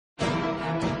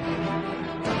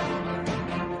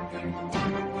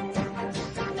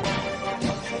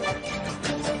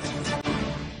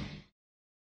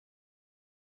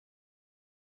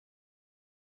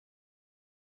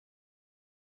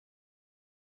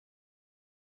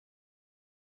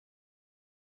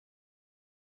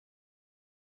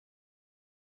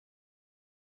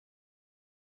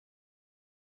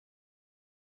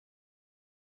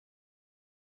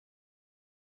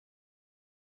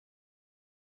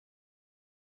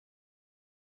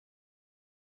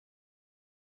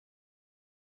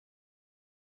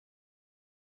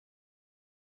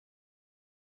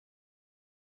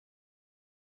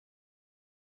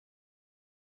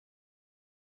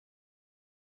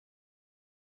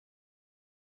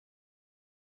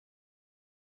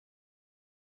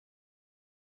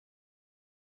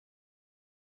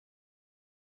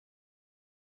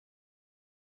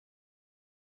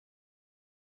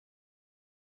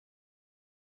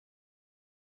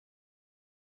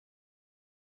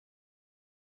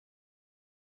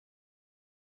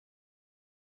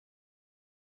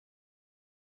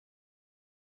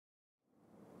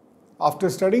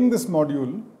After studying this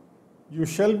module, you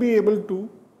shall be able to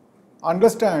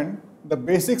understand the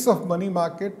basics of money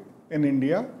market in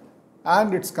India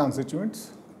and its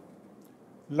constituents,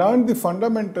 learn the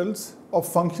fundamentals of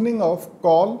functioning of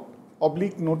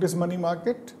call/notice money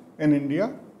market in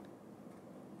India,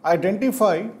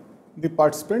 identify the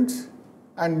participants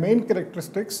and main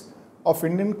characteristics of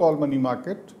Indian call money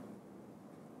market,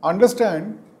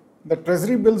 understand the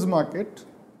treasury bills market,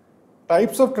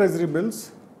 types of treasury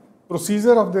bills,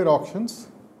 procedure of their auctions,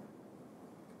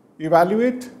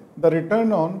 evaluate the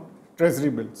return on treasury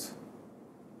bills.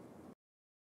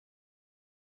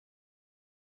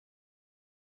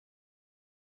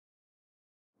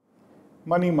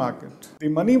 Money market. The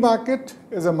money market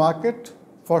is a market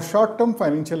for short-term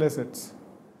financial assets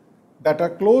that are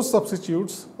close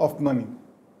substitutes of money.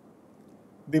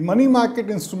 The money market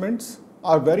instruments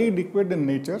are very liquid in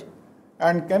nature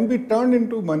and can be turned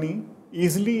into money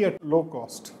easily at low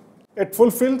cost. It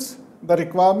fulfills the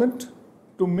requirement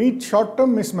to meet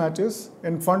short-term mismatches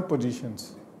in fund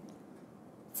positions.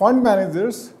 Fund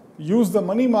managers use the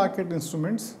money market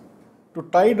instruments to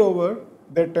tide over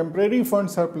their temporary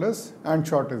fund surplus and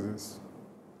shortages.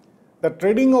 The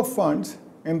trading of funds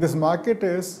in this market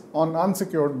is on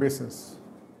unsecured basis.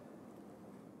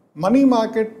 Money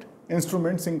market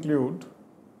instruments include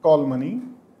call money,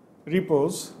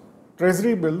 repos,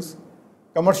 treasury bills,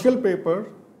 commercial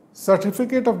paper,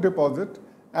 certificate of deposit,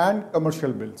 and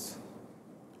commercial bills.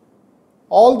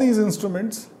 All these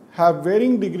instruments have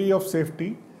varying degree of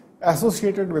safety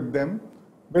associated with them,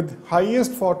 with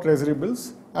highest for treasury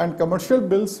bills and commercial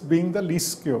bills being the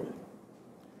least secure.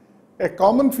 A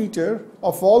common feature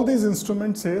of all these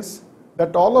instruments is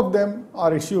that all of them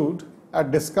are issued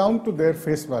at discount to their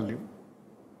face value.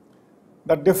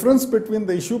 The difference between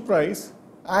the issue price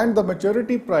and the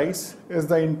maturity price is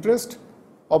the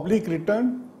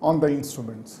interest/return on the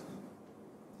instruments.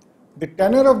 The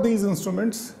tenor of these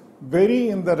instruments vary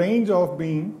in the range of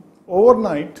being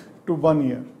overnight to 1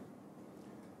 year.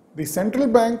 The central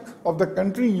bank of the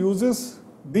country uses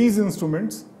these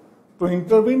instruments to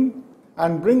intervene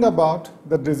and bring about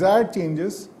the desired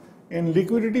changes in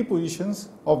liquidity positions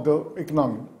of the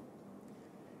economy.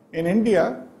 In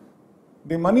India,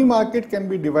 the money market can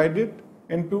be divided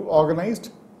into organized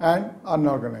and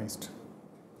unorganized.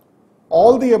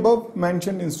 All the above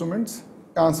mentioned instruments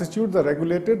constitute the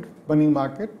regulated money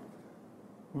market,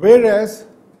 whereas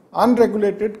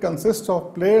unregulated consists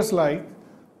of players like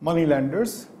money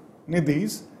lenders,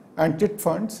 nidhis, and chit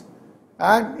funds,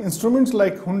 and instruments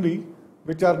like hundi,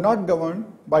 which are not governed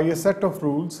by a set of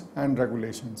rules and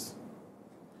regulations.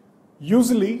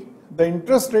 Usually, the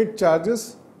interest rate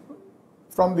charges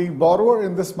from the borrower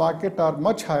in this market are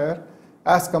much higher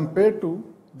as compared to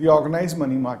the organized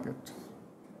money market.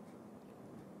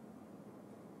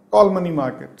 Call money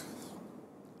market.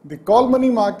 The call money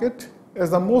market is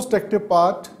the most active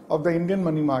part of the Indian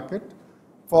money market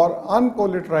for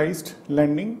uncollateralized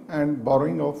lending and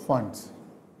borrowing of funds.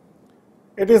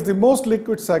 It is the most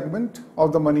liquid segment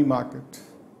of the money market.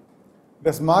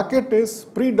 This market is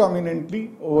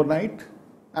predominantly overnight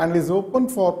and is open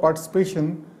for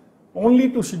participation only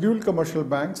to scheduled commercial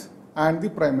banks and the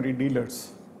primary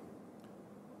dealers.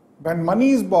 When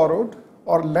money is borrowed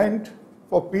or lent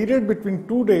for a period between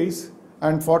 2 days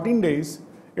and 14 days,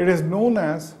 it is known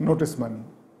as notice money.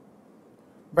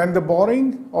 When the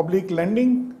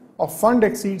borrowing/lending of fund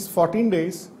exceeds 14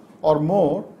 days or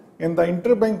more in the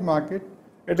interbank market,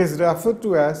 it is referred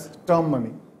to as term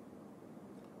money.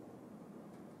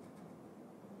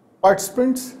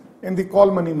 Participants in the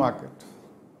call money market.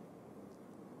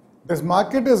 This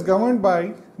market is governed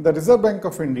by the Reserve Bank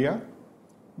of India,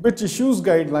 which issues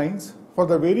guidelines for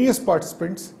the various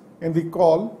participants in the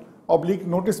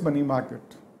call/notice money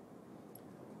market.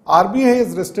 RBI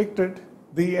has restricted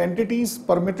the entities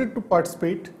permitted to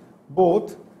participate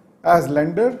both as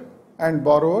lender and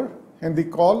borrower in the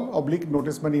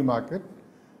call/notice money market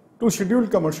to scheduled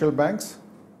commercial banks,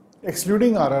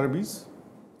 excluding RRBs,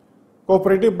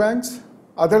 cooperative banks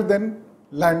other than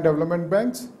land development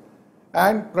banks,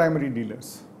 and primary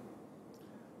dealers.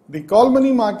 The call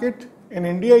money market in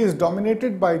India is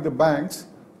dominated by the banks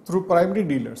through primary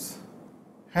dealers,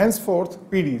 henceforth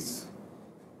PDs,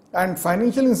 and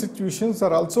financial institutions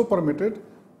are also permitted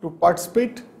to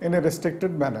participate in a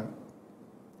restricted manner.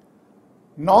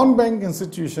 Non-bank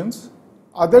institutions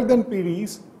other than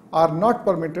PDs are not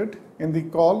permitted in the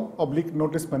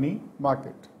call/notice money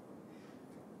market.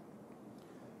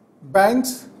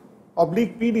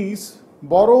 Banks/PDs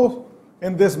borrow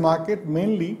in this market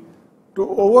mainly to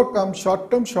overcome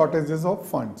short-term shortages of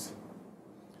funds.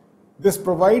 This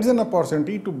provides an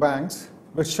opportunity to banks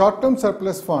with short-term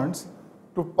surplus funds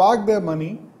to park their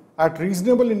money at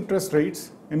reasonable interest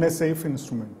rates in a safe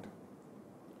instrument.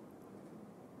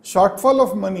 Shortfall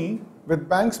of money with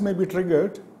banks may be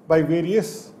triggered by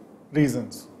various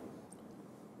reasons.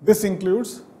 This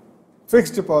includes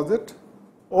fixed deposit,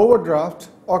 overdraft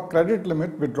or credit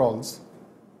limit withdrawals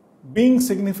being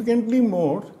significantly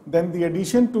more than the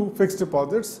addition to fixed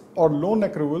deposits or loan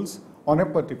accruals on a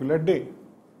particular day.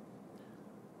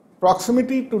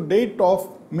 Proximity to date of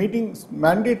meeting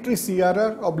mandatory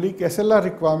CRR/SLR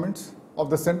requirements of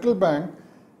the central bank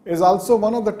is also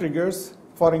one of the triggers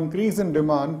for increase in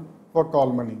demand for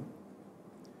call money.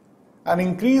 An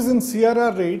increase in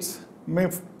CRR rates may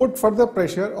put further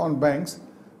pressure on banks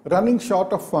running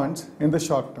short of funds in the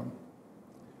short term.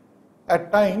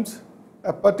 At times,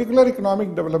 a particular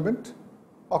economic development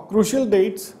or crucial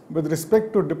dates with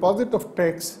respect to deposit of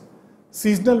tax,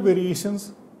 seasonal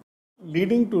variations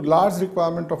leading to large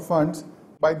requirement of funds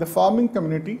by the farming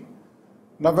community,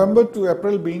 November to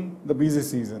April being the busy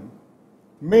season,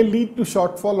 may lead to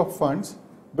shortfall of funds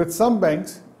with some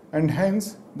banks and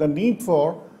hence the need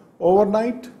for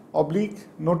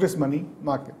overnight/notice money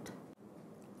market.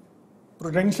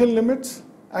 Prudential limits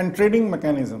and trading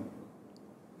mechanism.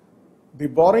 The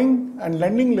borrowing and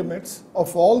lending limits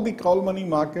of all the call money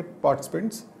market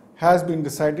participants has been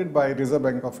decided by Reserve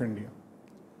Bank of India.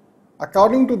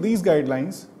 According to these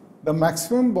guidelines, the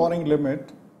maximum borrowing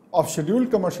limit of scheduled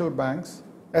commercial banks,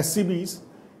 SCBs,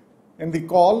 in the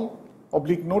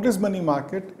call/notice money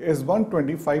market is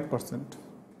 125%.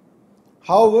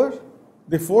 However,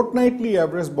 the fortnightly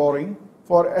average borrowing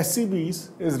for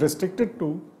SCBs is restricted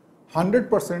to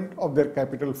 100% of their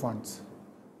capital funds,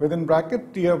 within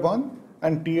bracket Tier 1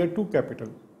 and Tier 2 capital.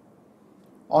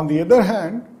 On the other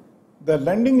hand, the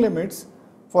lending limits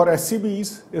for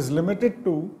SCBs is limited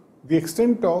to the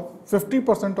extent of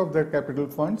 50% of their capital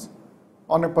funds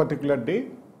on a particular day,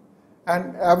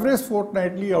 and average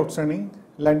fortnightly outstanding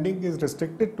lending is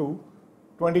restricted to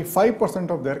 25%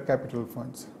 of their capital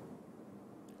funds.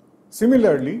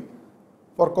 Similarly,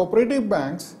 for cooperative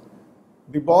banks,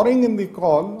 the borrowing in the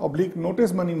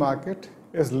call/notice money market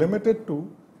is limited to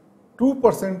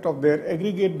 2% of their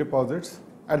aggregate deposits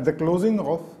at the closing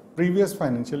of previous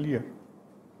financial year.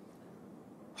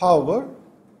 However,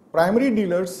 primary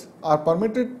dealers are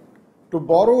permitted to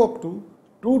borrow up to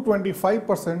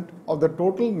 225% of the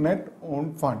total net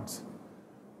owned funds,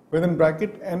 within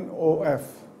bracket NOF,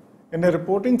 in a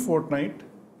reporting fortnight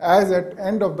as at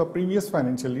end of the previous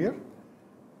financial year,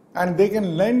 and they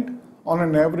can lend on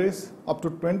an average up to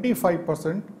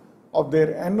 25% of their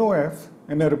NOF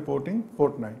in a reporting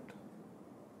fortnight.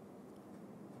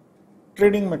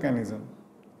 Trading mechanism.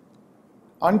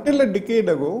 Until a decade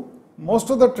ago,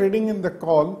 most of the trading in the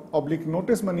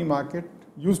call/notice money market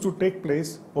used to take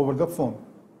place over the phone.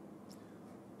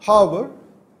 However,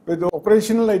 with the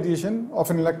operationalization of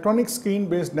an electronic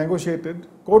screen-based negotiated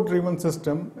code-driven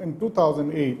system in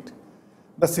 2008,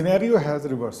 the scenario has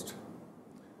reversed.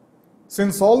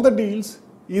 Since all the deals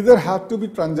either have to be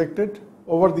transacted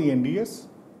over the NDS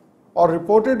or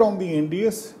reported on the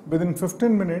NDS within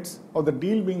 15 minutes of the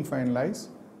deal being finalized,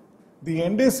 the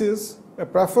NDS is a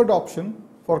preferred option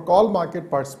for call market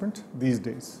participants these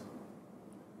days.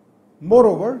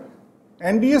 Moreover,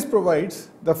 NDS provides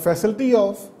the facility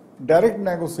of direct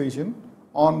negotiation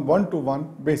on one-to-one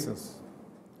basis,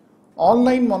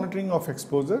 online monitoring of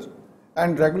exposure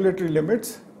and regulatory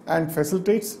limits, and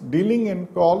facilitates dealing in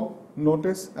call,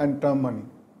 notice and term money.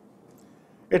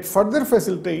 It further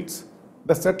facilitates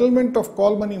the settlement of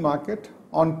call money market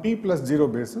on T+0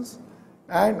 basis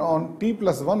and on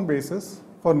T+1 basis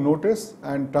for notice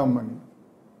and term money.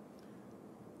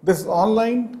 This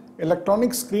online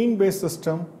electronic screen-based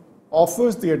system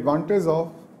offers the advantage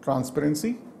of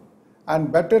transparency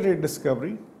and better rate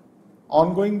discovery,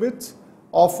 ongoing which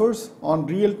offers on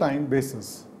real-time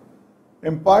basis,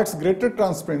 imparts greater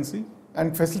transparency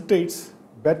and facilitates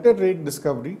better rate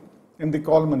discovery in the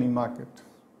call money market.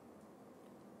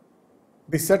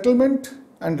 The settlement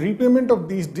and repayment of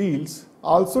these deals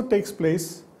also takes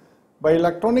place by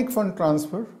electronic fund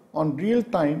transfer on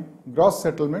real-time gross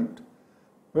settlement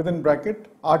within bracket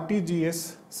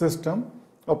RTGS system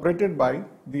operated by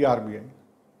the RBI.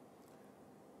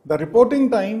 The reporting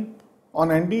time on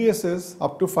NDS is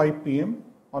up to 5 p.m.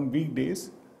 on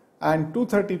weekdays and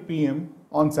 2:30 p.m.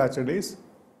 on Saturdays,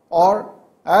 or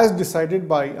as decided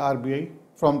by RBI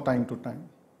from time to time.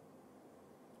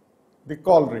 The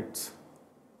call rates.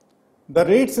 The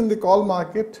rates in the call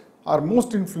market are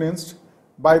most influenced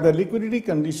by the liquidity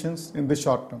conditions in the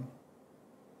short term.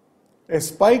 A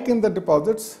spike in the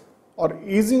deposits or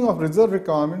easing of reserve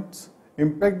requirements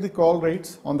impact the call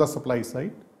rates on the supply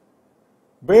side,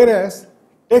 whereas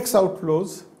tax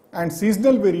outflows and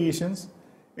seasonal variations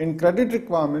in credit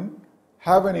requirement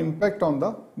have an impact on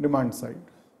the demand side.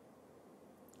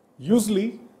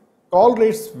 Usually, call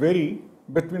rates vary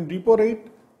between repo rate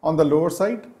on the lower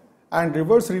side and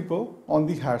reverse repo on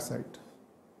the higher side.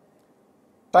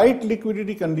 Tight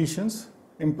liquidity conditions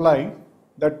imply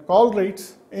that call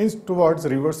rates inch towards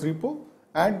reverse repo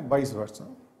and vice versa.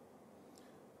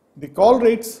 The call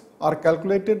rates are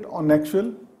calculated on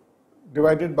actual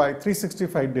divided by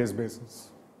 365 days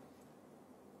basis.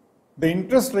 The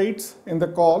interest rates in the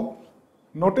call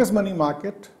notice money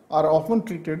market are often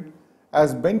treated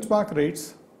as benchmark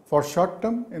rates for short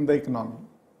term in the economy.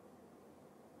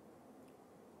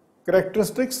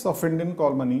 Characteristics of Indian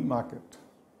call money market.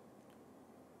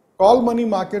 Call money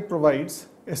market provides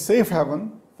a safe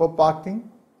haven for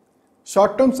parking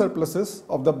short-term surpluses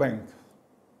of the bank.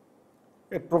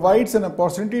 It provides an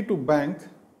opportunity to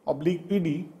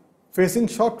bank/PD facing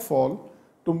shortfall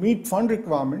to meet fund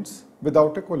requirements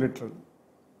without a collateral.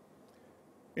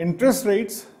 Interest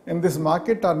rates in this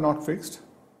market are not fixed.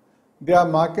 They are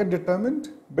market determined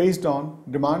based on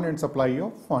demand and supply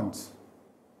of funds.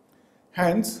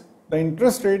 Hence, the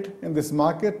interest rate in this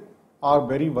market are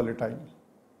very volatile.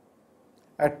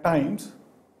 At times,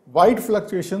 wide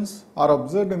fluctuations are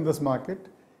observed in this market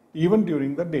even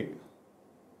during the day.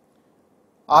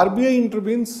 RBI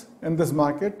intervenes in this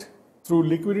market through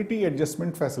liquidity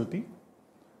adjustment facility,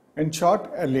 in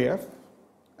short LAF,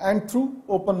 and through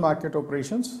open market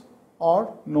operations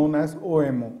or known as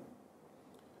OMO.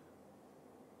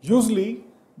 Usually,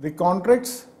 the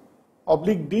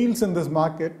contracts/deals in this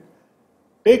market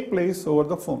take place over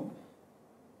the phone.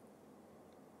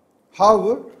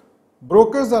 However,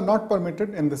 brokers are not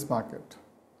permitted in this market.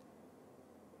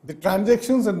 The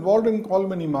transactions involved in call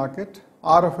money market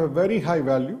are of a very high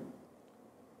value.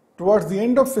 Towards the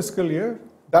end of fiscal year,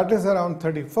 that is around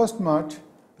 31st March,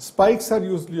 spikes are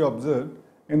usually observed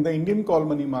in the Indian call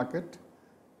money market,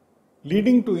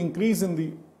 leading to increase in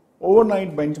the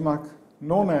overnight benchmark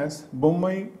known as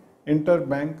Bombay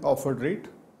Interbank Offered Rate,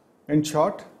 in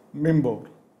short MIBOR.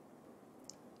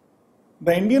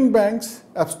 The Indian banks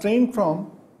abstain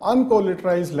from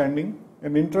uncollateralized lending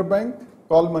in interbank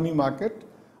call money market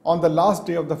on the last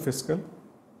day of the fiscal,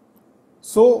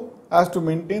 so as to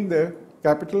maintain their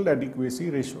capital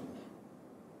adequacy ratio.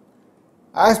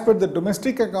 As per the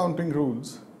domestic accounting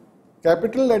rules,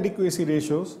 capital adequacy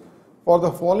ratios for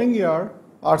the following year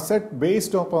are set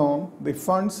based upon the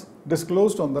funds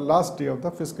disclosed on the last day of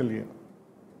the fiscal year.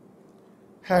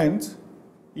 Hence,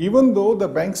 even though the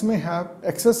banks may have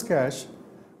excess cash,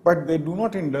 but they do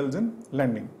not indulge in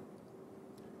lending.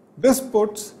 This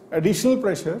puts additional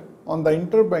pressure on the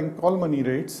interbank call money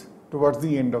rates towards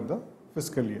the end of the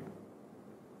fiscal year.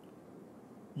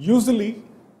 Usually,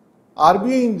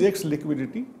 RBI injects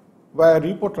liquidity via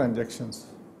repo transactions,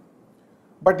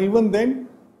 but even then,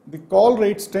 the call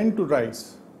rates tend to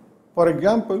rise. For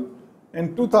example,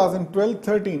 in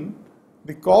 2012-13,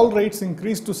 the call rates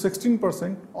increased to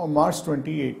 16% on March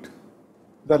 28,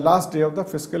 the last day of the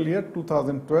fiscal year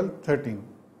 2012-13,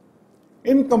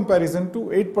 in comparison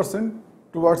to 8%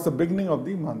 towards the beginning of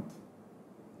the month.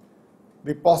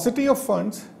 The paucity of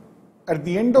funds at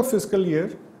the end of fiscal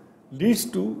year leads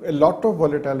to a lot of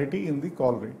volatility in the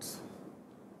call rates.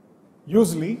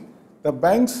 Usually, the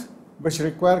banks which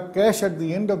require cash at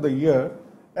the end of the year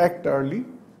act early,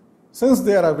 since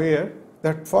they are aware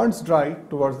that funds dry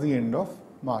towards the end of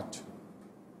March.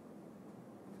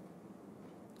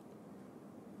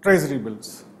 Treasury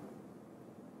bills.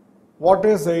 What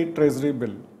is a treasury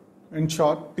bill? In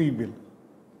short, T-bill.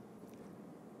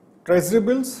 Treasury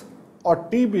bills or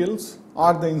T-bills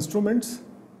are the instruments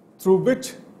through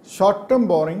which short-term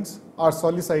borrowings are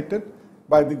solicited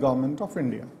by the Government of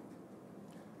India.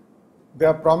 They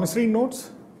are promissory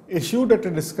notes issued at a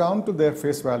discount to their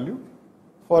face value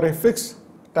for a fixed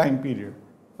time period.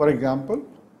 For example,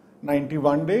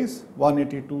 91 days,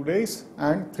 182 days,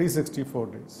 and 364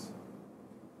 days.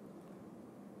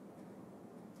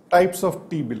 Types of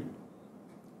T-bill.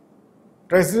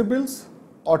 Treasury bills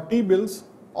or T-bills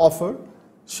offer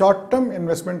short-term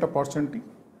investment opportunity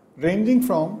ranging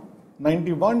from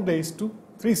 91 days to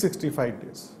 365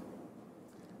 days.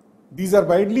 These are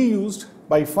widely used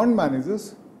by fund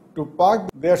managers to park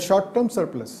their short-term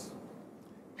surplus,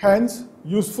 hence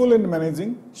useful in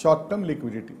managing short-term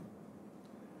liquidity.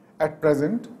 At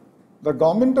present, the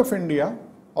Government of India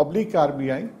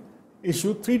 /RBI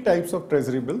issue three types of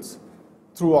treasury bills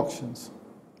through auctions,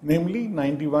 namely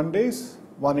 91 days,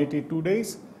 182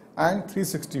 days, and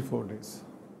 364 days.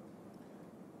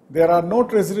 There are no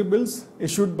treasury bills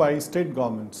issued by state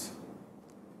governments.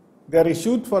 They are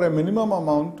issued for a minimum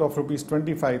amount of Rs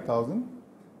 25,000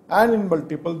 and in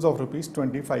multiples of rupees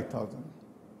 25,000.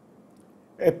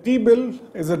 A T-bill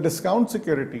is a discount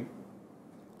security.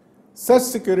 Such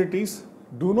securities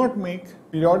do not make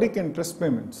periodic interest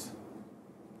payments.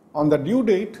 On the due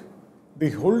date, the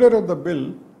holder of the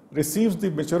bill receives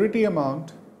the maturity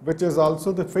amount, which is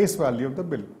also the face value of the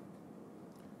bill.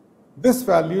 This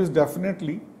value is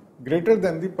definitely greater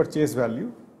than the purchase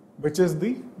value, which is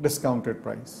the discounted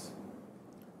price.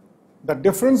 The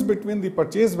difference between the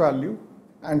purchase value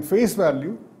and face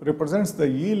value represents the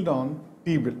yield on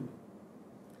T-bill.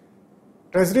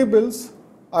 Treasury bills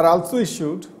are also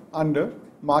issued under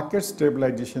Market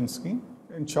Stabilization Scheme,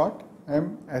 in short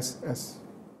MSS.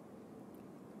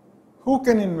 Who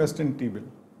can invest in T-bill?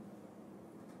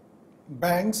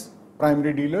 Banks,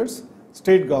 primary dealers,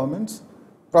 state governments,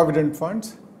 provident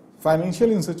funds,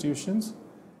 financial institutions,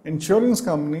 insurance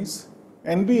companies,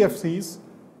 NBFCs,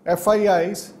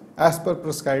 FIIs as per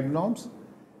prescribed norms,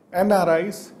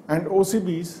 NRIs and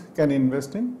OCBs can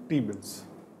invest in T-bills.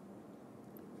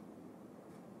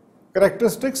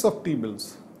 Characteristics of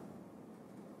T-bills.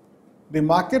 The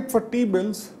market for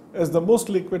T-bills is the most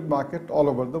liquid market all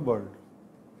over the world.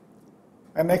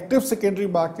 An active secondary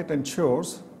market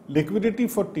ensures liquidity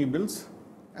for T-bills,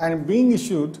 and being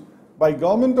issued by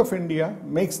Government of India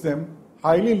makes them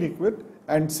highly liquid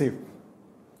and safe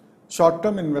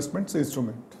short-term investments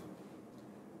instrument.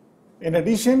 In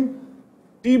addition,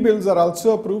 T-bills are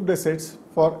also approved assets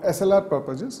for SLR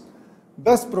purposes,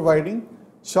 thus providing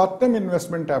short-term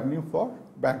investment avenue for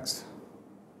banks.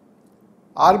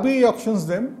 RBI auctions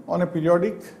them on a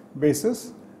periodic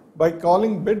basis by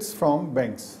calling bids from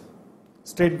banks,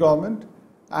 state government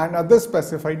and other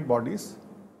specified bodies,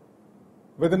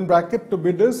 within bracket to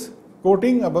bidders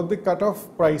quoting above the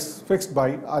cutoff price fixed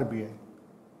by RBI.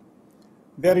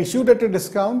 They are issued at a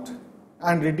discount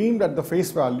and redeemed at the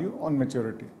face value on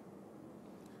maturity.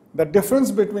 The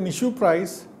difference between issue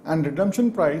price and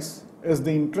redemption price is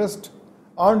the interest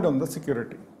earned on the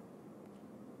security.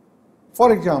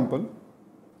 For example,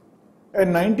 a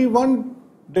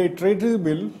 91-day Treasury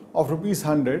bill of rupees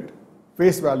 100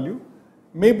 face value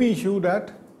may be issued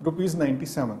at rupees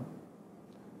 97.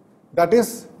 That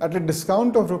is at a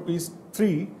discount of rupees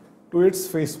 3 to its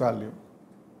face value.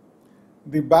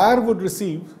 The buyer would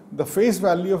receive the face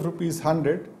value of rupees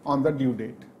 100 on the due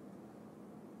date.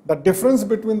 The difference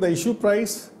between the issue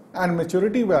price and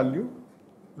maturity value,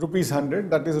 rupees 100,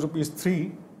 that is rupees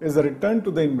 3, is the return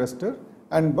to the investor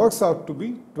and works out to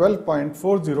be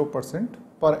 12.40%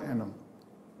 per annum.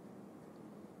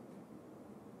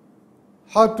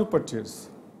 How to purchase?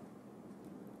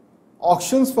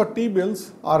 Auctions for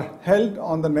T-bills are held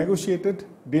on the negotiated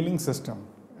dealing system,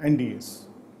 NDS,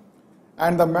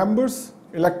 and the members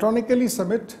electronically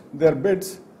submit their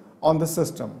bids on the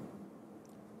system.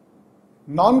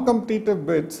 Non-competitive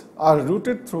bids are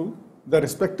routed through the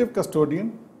respective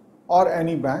custodian or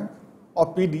any bank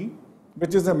or PD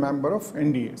which is a member of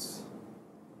NDS.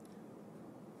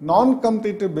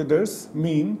 Non-competitive bidders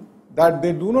mean that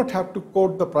they do not have to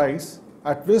quote the price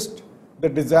at which they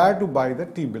desire to buy the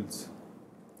T-bills.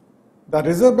 The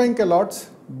Reserve Bank allots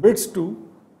bids to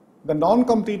the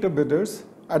non-competitive bidders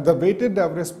at the weighted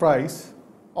average price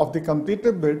of the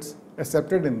competitive bids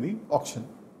accepted in the auction.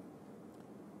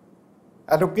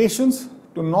 Allocations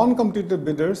to non-competitive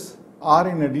bidders are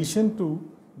in addition to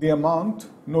the amount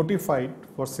notified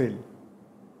for sale.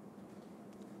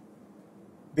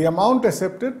 The amount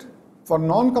accepted for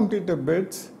non-competitive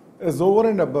bids is over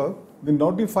and above the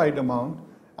notified amount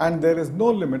and there is no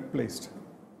limit placed.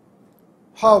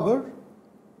 However,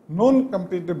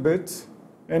 non-competitive bids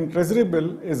in Treasury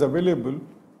bill is available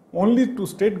only to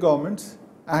state governments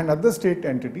and other state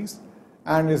entities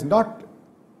and is not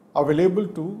available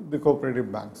to the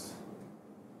cooperative banks.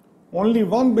 Only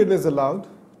one bid is allowed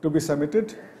to be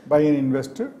submitted by an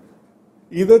investor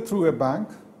either through a bank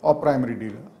or primary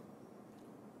dealer.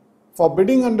 For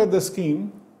bidding under the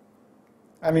scheme,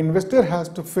 an investor has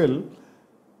to fill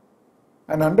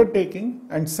an undertaking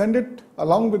and send it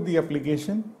along with the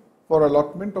application for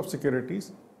allotment of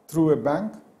securities through a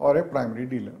bank or a primary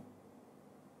dealer.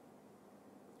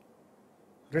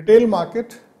 Retail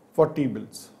market for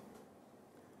T-bills.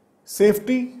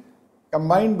 Safety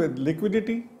combined with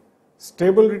liquidity,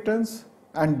 stable returns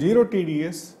and zero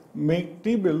TDS make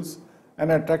T-bills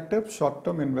an attractive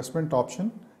short-term investment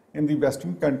option in the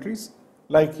Western countries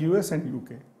like US and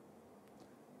UK.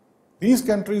 These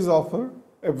countries offer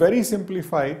a very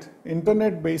simplified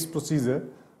internet-based procedure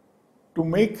to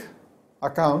make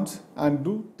accounts and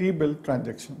do T-bill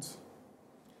transactions.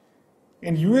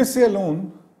 In USA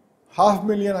alone,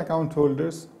 500,000 account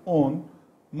holders own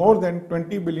more than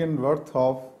 20 billion worth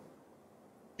of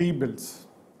T-bills.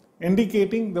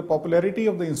 indicating the popularity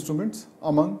of the instruments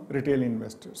among retail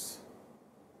investors.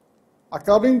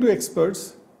 According to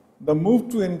experts, the move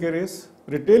to encourage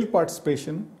retail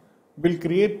participation will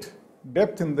create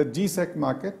depth in the G-Sec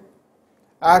market,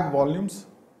 add volumes,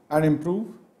 and improve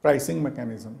pricing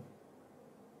mechanism.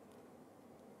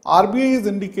 RBI has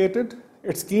indicated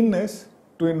its keenness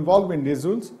to involve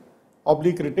individuals /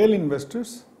 retail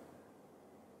investors,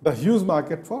 the huge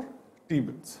market for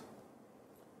T-bills.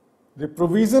 The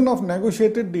provision of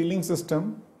negotiated dealing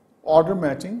system, order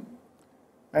matching,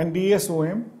 and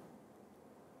DSOM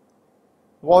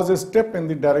was a step in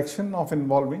the direction of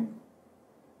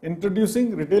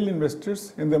introducing retail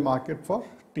investors in the market for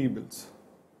T-bills.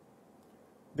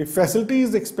 The facility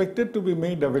is expected to be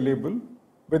made available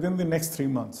within the next 3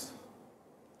 months.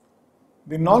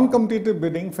 The non-competitive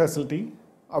bidding facility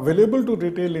available to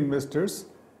retail investors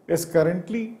is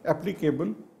currently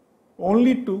applicable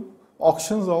only to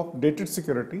auctions of dated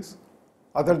securities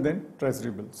other than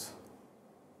Treasury bills.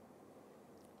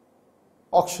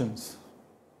 Auctions.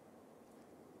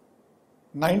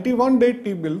 91-day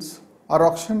T-bills are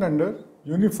auctioned under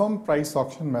uniform price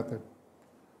auction method,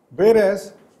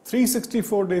 whereas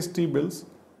 364 days T-bills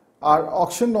are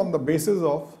auctioned on the basis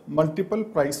of multiple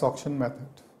price auction method.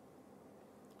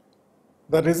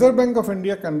 The Reserve Bank of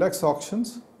India conducts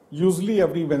auctions usually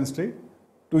every Wednesday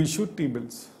to issue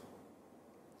T-bills.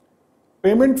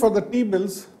 Payment for the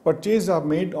T-bills purchased are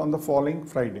made on the following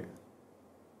Friday.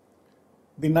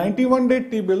 The 91-day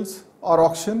T-bills are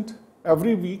auctioned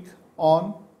every week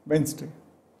on Wednesday.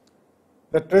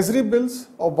 The Treasury bills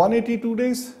of 182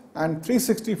 days and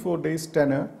 364 days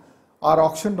tenor are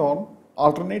auctioned on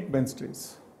alternate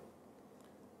Wednesdays.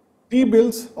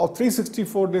 T-bills of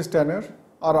 364 days tenor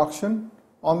are auctioned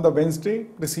on the Wednesday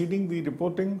preceding the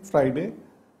reporting Friday,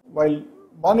 while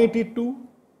 182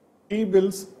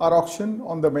 T-bills are auctioned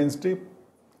on the Wednesday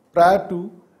prior to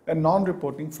a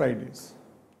non-reporting Fridays.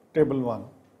 Table 1.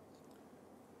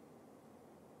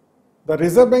 The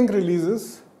Reserve Bank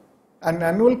releases an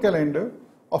annual calendar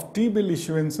of T-bill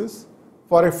issuances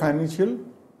for a financial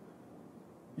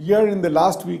year in the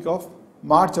last week of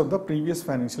March of the previous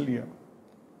financial year.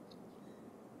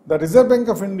 The Reserve Bank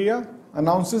of India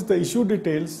announces the issue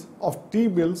details of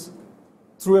T-bills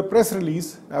through a press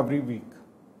release every week.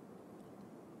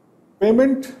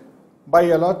 Payment by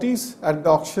allottees at the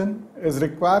auction is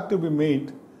required to be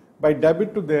made by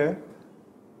debit to their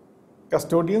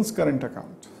custodian's current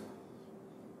account.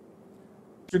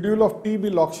 Schedule of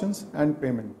T-bill auctions and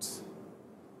payments.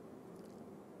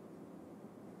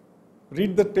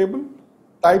 Read the table.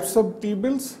 Types of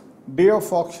T-bills, day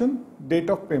of auction, date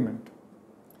of payment.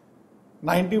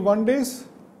 91 days,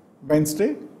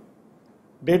 Wednesday,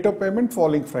 date of payment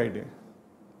following Friday.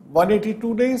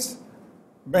 182 days,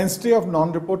 Wednesday of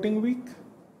non-reporting week,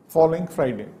 following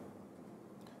Friday.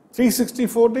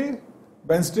 364 day,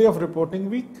 Wednesday of reporting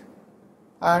week,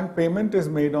 and payment is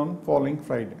made on following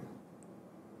Friday.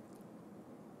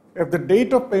 If the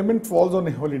date of payment falls on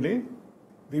a holiday,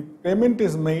 the payment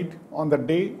is made on the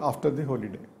day after the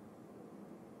holiday.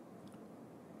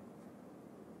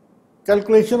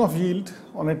 Calculation of yield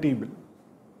on a T-bill.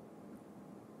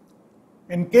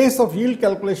 In case of yield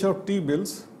calculation of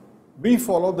T-bills, we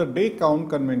follow the day count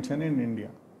convention in India.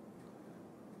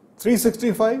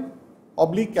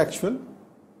 365/actual,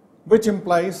 which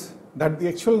implies that the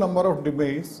actual number of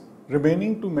days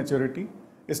remaining to maturity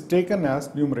is taken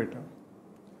as numerator,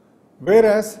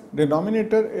 whereas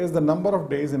denominator is the number of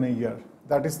days in a year,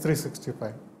 that is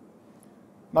 365.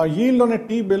 Now yield on a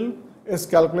T-bill is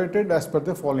calculated as per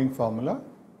the following formula.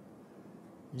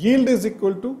 Yield is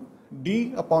equal to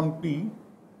D upon P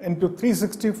into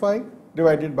 365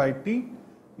 divided by T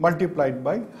multiplied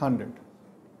by 100,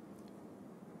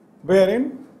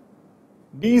 wherein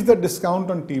D is the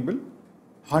discount on T-bill,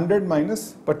 100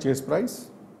 minus purchase price,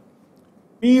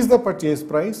 P is the purchase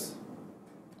price,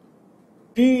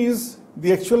 T is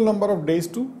the actual number of days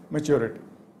to maturity.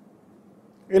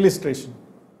 Illustration.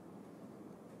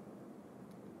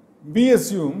 We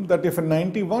assume that if a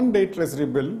 91-day Treasury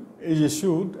bill is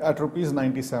issued at Rs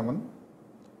 97,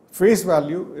 face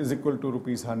value is equal to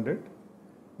Rs 100,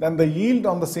 then the yield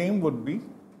on the same would be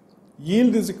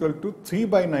yield is equal to 3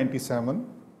 by 97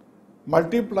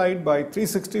 multiplied by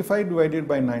 365 divided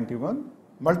by 91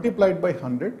 multiplied by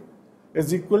 100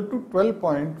 is equal to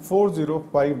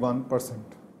 12.4051%.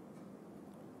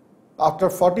 After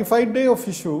 45 days of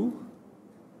issue,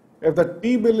 if the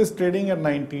T-bill is trading at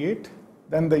 98,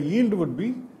 then the yield would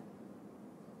be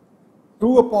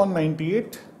 2 upon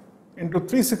 98 into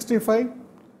 365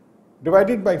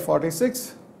 divided by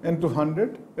 46 into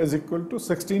 100 is equal to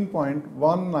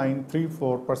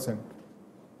 16.1934%.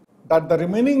 that the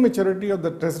remaining maturity of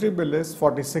the Treasury bill is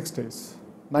 46 days,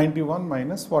 91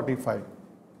 minus 45.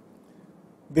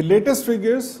 The latest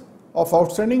figures of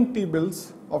outstanding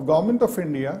T-bills of Government of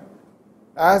India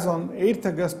as on 8th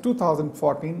August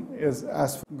 2014 is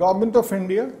as Government of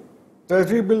India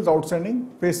Treasury bills outstanding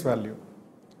face value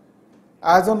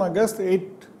as on August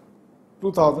 8,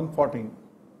 2014.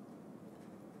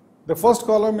 The first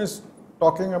column is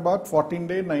talking about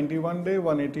 14-day, 91-day,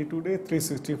 182-day,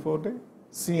 364-day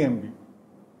CMB.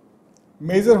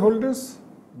 Major holders,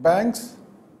 banks,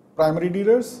 primary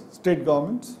dealers, state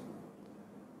governments,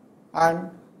 and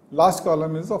last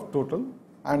column is of total,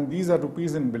 and these are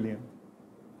rupees in billion.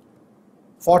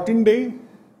 14-day,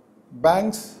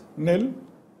 banks nil,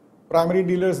 primary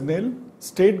dealers nil,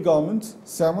 state governments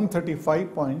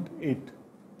 735.8.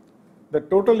 The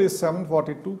total is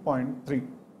 742.3.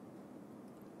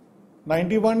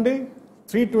 91-day,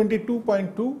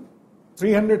 322.2,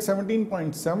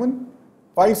 317.7,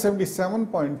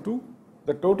 577.2.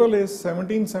 The total is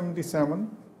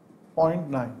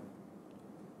 1777.9.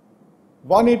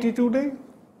 182-day,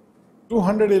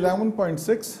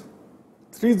 211.6,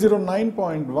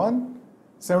 309.1,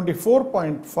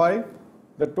 74.5.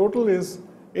 The total is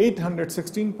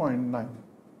 816.9.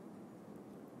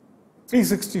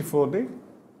 364-day,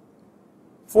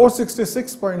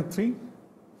 466.3,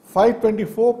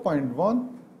 524.1,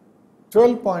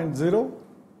 12.0,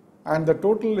 and the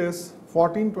total is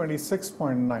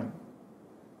 1426.9.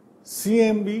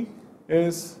 CMB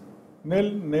is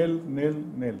nil, nil, nil,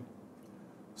 nil.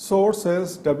 Source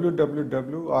is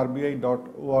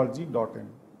www.rbi.org.in.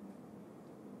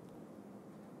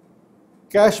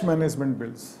 Cash management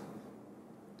bills.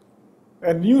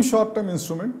 A new short-term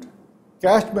instrument,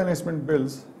 cash management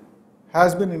bills,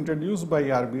 has been introduced by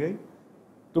RBI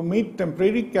to meet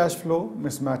temporary cash flow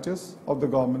mismatches of the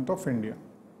Government of India.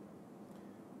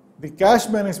 The cash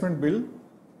management bill,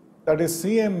 that is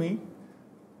CME,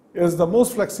 is the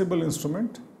most flexible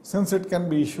instrument since it can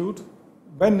be issued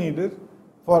when needed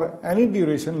for any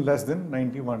duration less than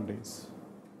 91 days.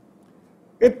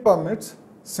 It permits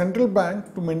central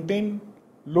bank to maintain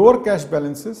lower cash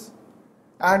balances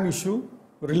and issue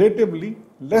relatively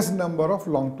less number of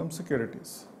long-term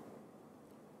securities.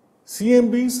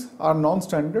 CMBs are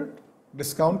non-standard,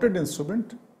 discounted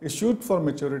instrument issued for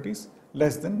maturities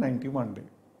less than 91 days.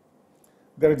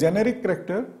 Their generic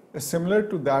character is similar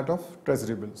to that of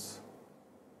Treasury bills.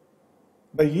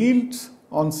 The yields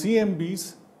on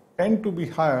CMBs tend to be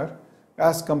higher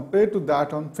as compared to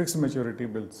that on fixed maturity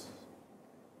bills.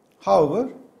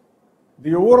 However,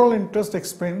 the overall interest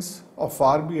expense of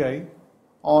RBI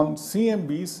on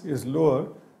CMBs is lower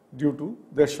due to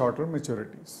their shorter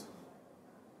maturities.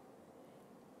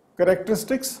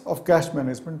 Characteristics of cash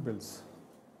management bills.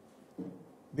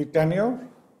 The tenure,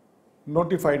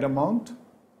 notified amount,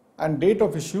 and date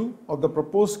of issue of the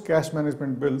proposed cash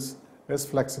management bills is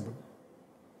flexible.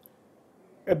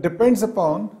 It depends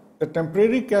upon the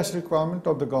temporary cash requirement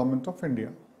of the Government of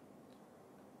India.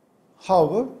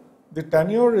 However, the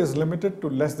tenure is limited to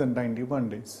less than 91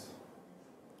 days.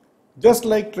 Just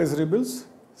like Treasury bills,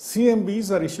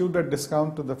 CMBs are issued at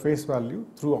discount to the face value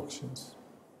through auctions.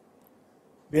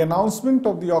 The announcement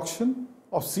of the auction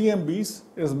of CMBs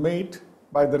is made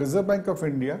by the Reserve Bank of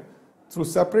India through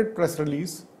separate press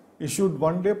release issued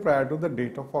one day prior to the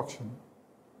date of auction.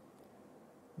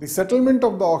 The settlement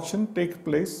of the auction takes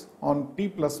place on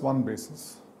T+1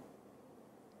 basis.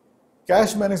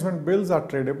 Cash management bills are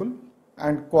tradable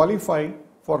and qualify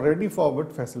for ready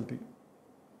forward facility.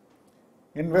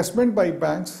 Investment by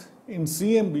banks in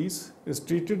CMBs is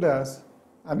treated as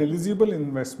an eligible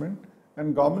investment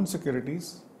and government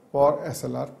securities for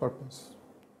SLR purpose.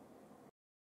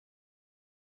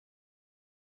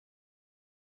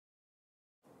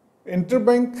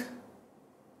 Interbank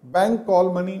bank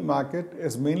call money market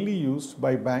is mainly used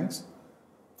by banks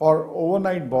for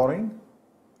overnight borrowing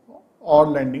or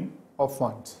lending of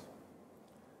funds.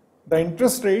 The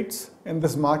interest rates in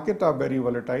this market are very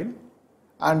volatile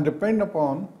and depend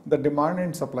upon the demand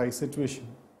and supply situation.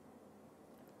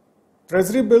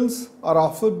 Treasury bills are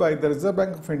offered by the Reserve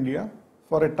Bank of India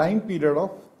for a time period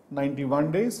of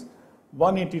 91 days,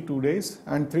 182 days,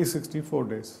 and 364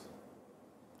 days.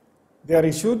 They are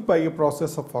issued by a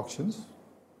process of auctions.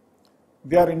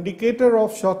 They are indicator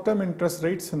of short-term interest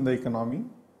rates in the economy.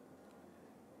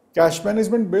 Cash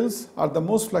management bills are the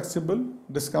most flexible,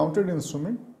 discounted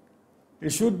instrument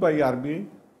issued by RBI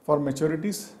for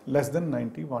maturities less than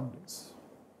 91 days.